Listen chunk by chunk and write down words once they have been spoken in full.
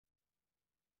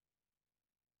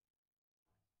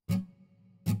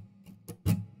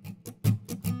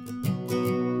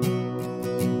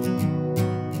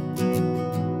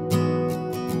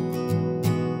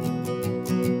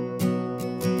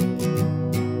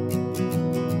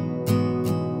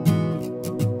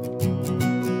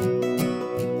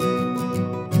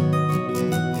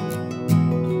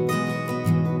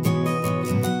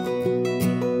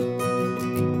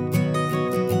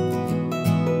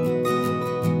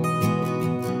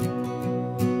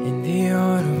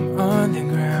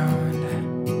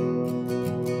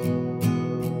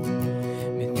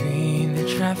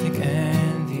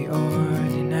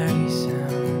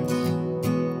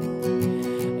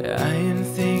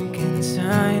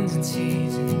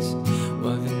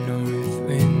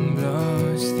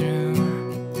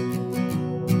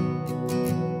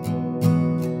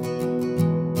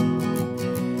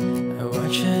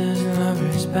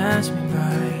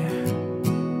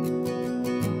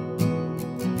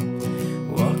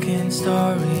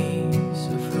stories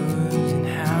of who's and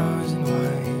hows and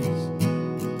whys,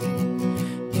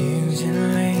 using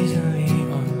lazily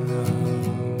on love,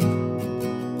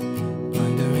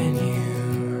 wondering you.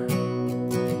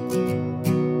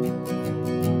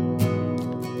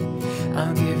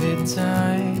 I'll give it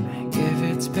time, give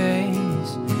it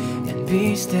space, and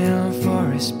be still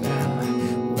for a spell.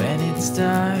 When it's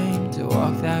time to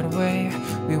walk that way,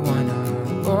 we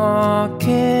wanna walk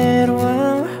it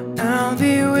well. I'll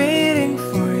be waiting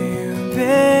for you,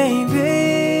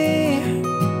 baby.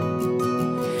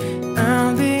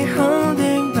 I'll be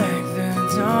holding back the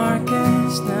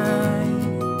darkest night.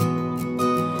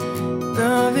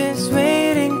 Love is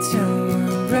waiting till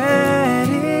we're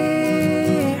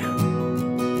ready,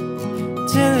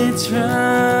 till it's right.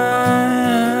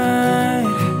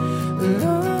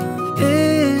 Love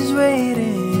is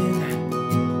waiting.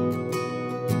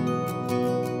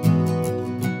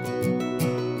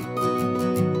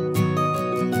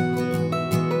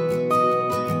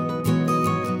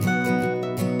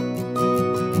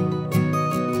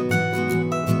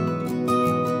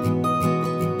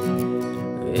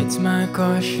 It's my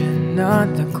caution,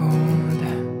 not the cold.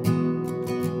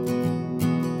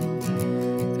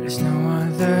 There's no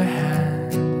other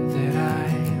hand that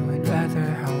I would rather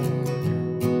hold.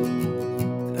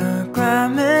 The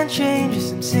climate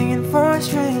changes, I'm singing for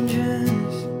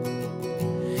strangers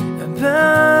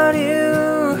about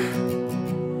you,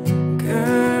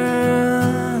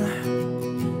 girl.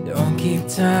 Don't keep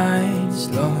tight,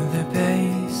 slow the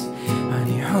pace.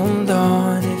 Honey, hold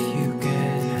on if you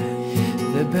can.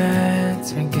 The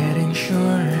bets are getting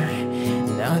surer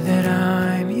now that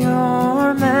I'm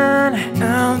your man.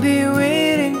 I'll be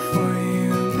waiting for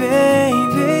you,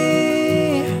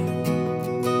 baby.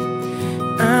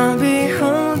 I'll be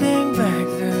holding back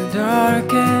the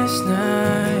darkest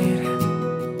night.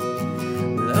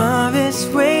 Love is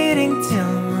waiting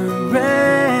till we're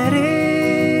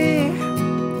ready,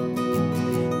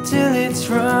 till it's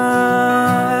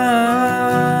right.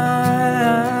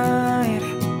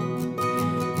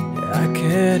 I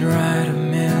could write a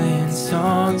million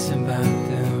songs about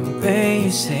the way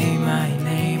you say my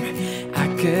name. I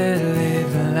could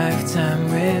live a lifetime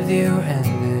with you and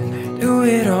then do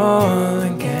it all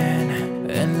again.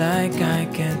 And like I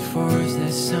can't force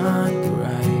the sun to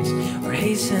rise or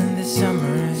hasten the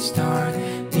summer start,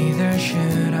 neither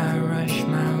should I rush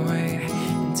my way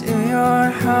into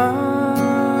your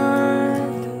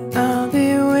heart. I'll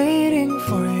be waiting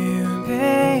for you,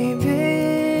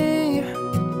 baby.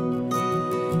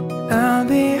 I'll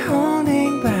be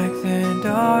holding back the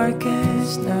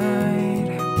darkest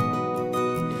night.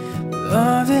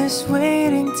 Love is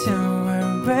waiting till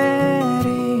we're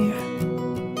ready,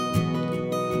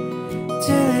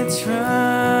 till it's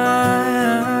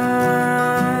right.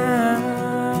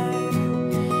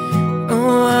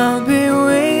 Oh, I'll be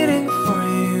waiting for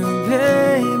you,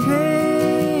 baby.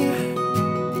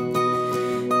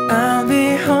 I'll be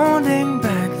holding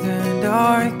back the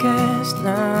darkest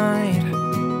night.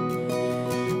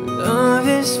 Love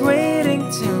is waiting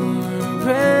till we're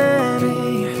ready,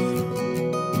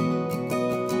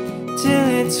 till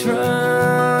it's right.